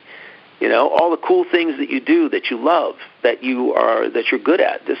amazing. All the cool things that you do, that you love, that you're good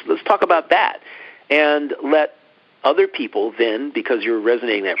at. Let's talk about that, and let other people then, because you're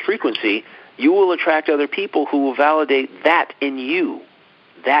resonating that frequency, you will attract other people who will validate that in you.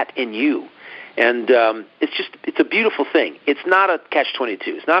 And it's a beautiful thing. It's not a catch-22.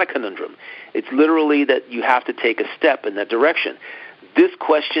 It's not a conundrum. It's literally that you have to take a step in that direction. This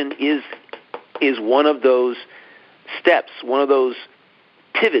question is one of those steps, one of those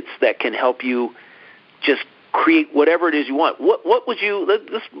pivots that can help you just create whatever it is you want. What would you,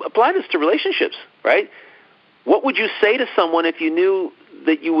 let's apply this to relationships, right? What would you say to someone if you knew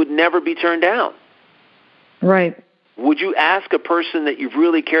that you would never be turned down? Right. Would you ask a person that you've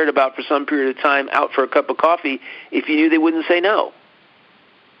really cared about for some period of time out for a cup of coffee if you knew they wouldn't say no?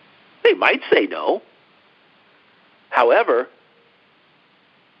 They might say no. However,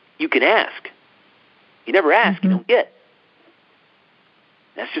 you can ask. You never ask, you don't get.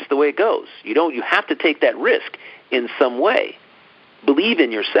 That's just the way it goes. You have to take that risk in some way. Believe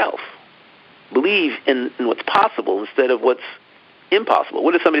in yourself. Believe in what's possible instead of what's impossible.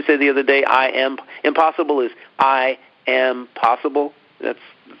 What did somebody say the other day? Impossible is I am possible.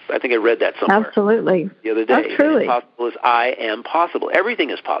 I think I read that somewhere. Absolutely. The other day. Absolutely. Impossible is I am possible. Everything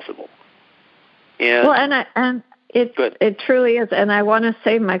is possible. And it truly is. And I want to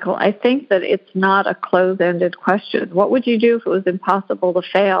say, Michael, I think that it's not a close-ended question. What would you do if it was impossible to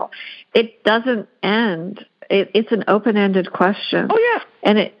fail? It doesn't end. It's an open-ended question. Oh, yeah.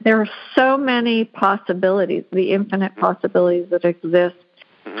 And there are so many possibilities, the infinite possibilities that exist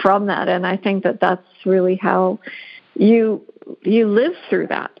from that. And I think that that's really how you live through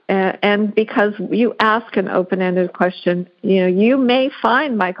that. And because you ask an open-ended question, you may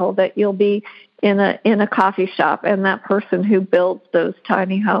find, Michael, that you'll be in a coffee shop and that person who builds those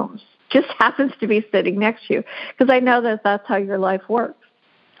tiny homes just happens to be sitting next to you. Because I know that that's how your life works.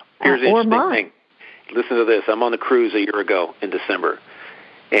 Here's the interesting thing. listen to this. I'm on the cruise a year ago in December,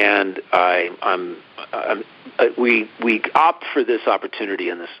 and we opt for this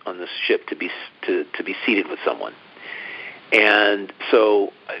opportunity on this ship to be seated with someone. And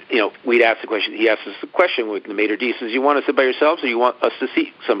so, we'd ask the question. He asked us the question with the maitre d'. Says, "You want to sit by yourselves, or you want us to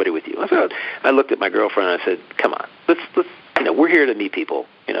seat somebody with you?" I looked at my girlfriend and I said, "Come on, let's. We're here to meet people.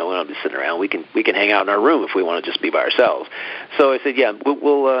 We don't be sitting around. We can hang out in our room if we want to just be by ourselves." So I said, "Yeah,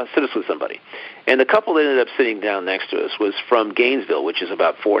 we'll sit us with somebody." And the couple that ended up sitting down next to us was from Gainesville, which is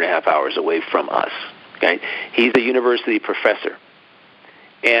about 4.5 hours away from us. Okay, he's a university professor,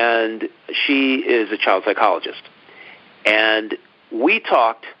 and she is a child psychologist. And we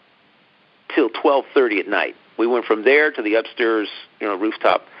talked till 12:30 at night. We went from there to the upstairs,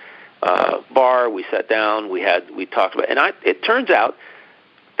 rooftop bar. We sat down. We talked about, and it turns out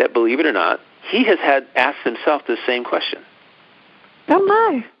that, believe it or not, he has asked himself the same question. Oh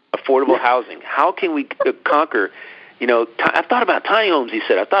my! Affordable housing. How can we conquer? I've thought about tiny homes. He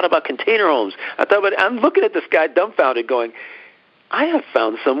said. I've thought about container homes. I'm looking at this guy dumbfounded, going, I have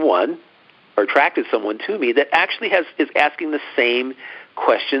found someone, or attracted someone to me that actually is asking the same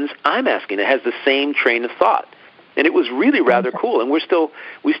questions I'm asking. It has the same train of thought, and it was really rather cool. And we still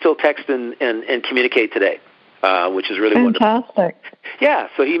text and communicate today, which is really fantastic. Wonderful. Yeah,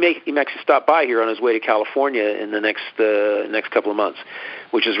 so he may actually stop by here on his way to California in the next couple of months,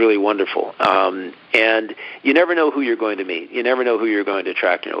 which is really wonderful. And you never know who you're going to meet. You never know who you're going to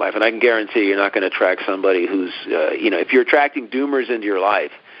attract in your life. And I can guarantee you're not going to attract somebody who's if you're attracting doomers into your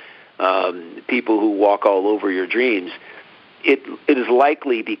life. People who walk all over your dreams, it is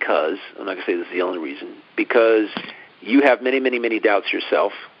likely because, I'm not going to say this is the only reason, because you have many, many, many doubts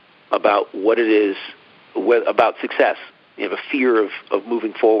yourself about what it is, about success. You have a fear of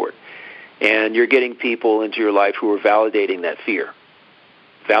moving forward. And you're getting people into your life who are validating that fear,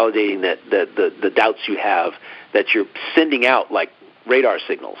 validating that the doubts you have, that you're sending out like radar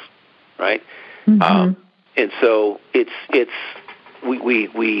signals, right? Mm-hmm. And so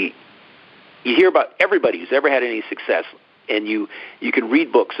you hear about everybody who's ever had any success, and you can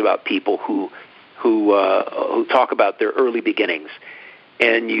read books about people who talk about their early beginnings,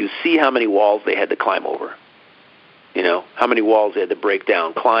 and you see how many walls they had to climb over. How many walls they had to break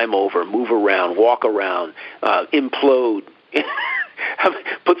down, climb over, move around, walk around, implode,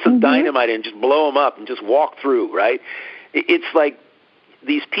 put some dynamite in, just blow them up, and just walk through. Right? It's like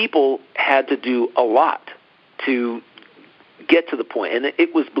these people had to do a lot to get to the point, and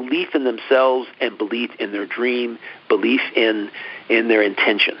it was belief in themselves and belief in their dream, belief in their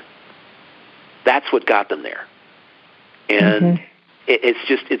intention. That's what got them there, and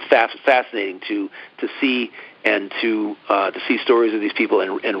it's fascinating to see and to see stories of these people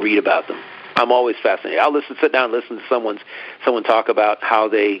and read about them. I'm always fascinated. I'll sit down and listen to someone talk about how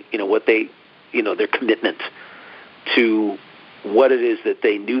they, what they, their commitment to what it is that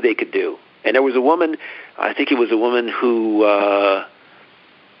they knew they could do. And there was a woman, I think it was a woman who, I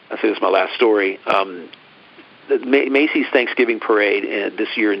think this is my last story, the Macy's Thanksgiving Parade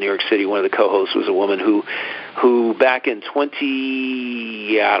this year in New York City, one of the co-hosts was a woman who back in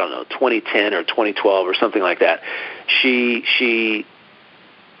 2010 or 2012 or something like that, she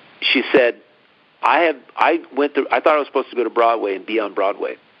said, I thought I was supposed to go to Broadway and be on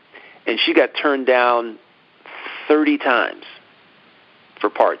Broadway. And she got turned down 30 times for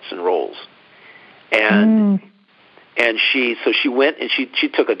parts and roles. And she went and she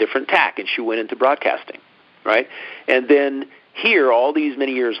took a different tack, and she went into broadcasting, right? And then here, all these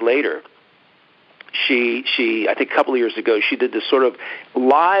many years later, she I think a couple of years ago, she did this sort of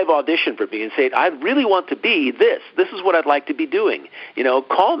live audition for me and said, I really want to be this. This is what I'd like to be doing.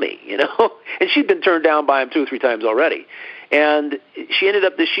 Call me, And she'd been turned down by him 2 or 3 times already. And she ended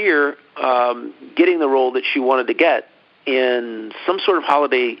up this year getting the role that she wanted to get in some sort of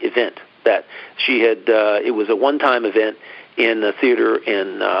holiday event that she had. It was a one-time event in the theater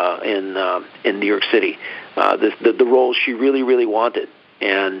in New York City. The role she really, really wanted.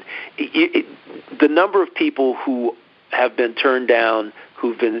 And the number of people who have been turned down,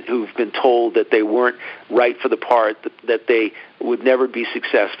 who've been told that they weren't right for the part, that they would never be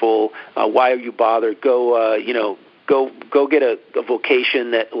successful. Why are you bothered? Go get a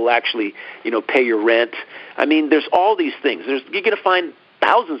vocation that will actually pay your rent. I mean, there's all these things. You're going to find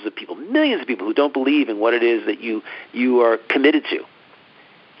thousands of people, millions of people who don't believe in what it is that you are committed to.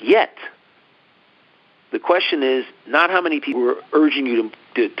 Yet, the question is not how many people are urging you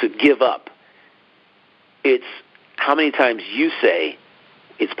to give up. It's how many times you say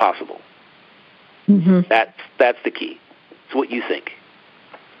it's possible. Mm-hmm. That's the key. It's what you think.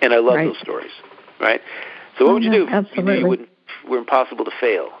 And I love those stories, right? So what would you do if you knew you were impossible to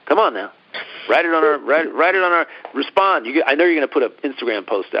fail? Come on now. Write it on our respond. I know you're going to put an Instagram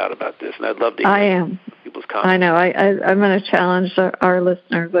post out about this, and I'd love to hear people's comments. I know. I'm going to challenge our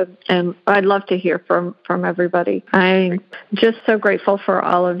listeners, and I'd love to hear from everybody. I'm just so grateful for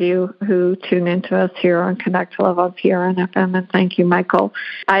all of you who tune into us here on Connect to Love on PRN FM, and thank you, Michael.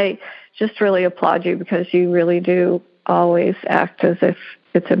 I just really applaud you because you really do always act as if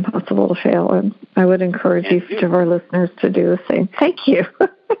it's impossible to fail, and I would encourage each of our listeners to do the same. Thank you.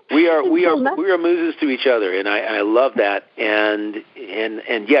 We are muses to each other, and I love that. And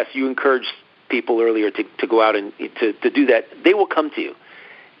yes, you encouraged people earlier to go out and to do that. They will come to you.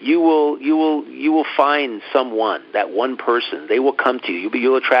 You will find someone, that one person. They will come to you.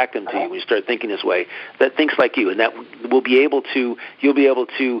 You'll attract them to you when you start thinking this way. That thinks like you, and that you'll be able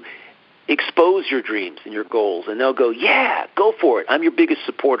to expose your dreams and your goals, and they'll go, yeah, go for it. I'm your biggest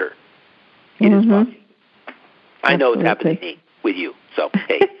supporter. It is possible. I know it's happened to me with you. So,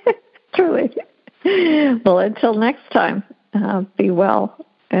 hey. Truly. Well, until next time, be well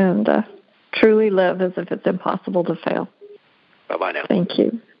and truly live as if it's impossible to fail. Bye-bye now. Thank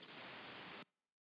you.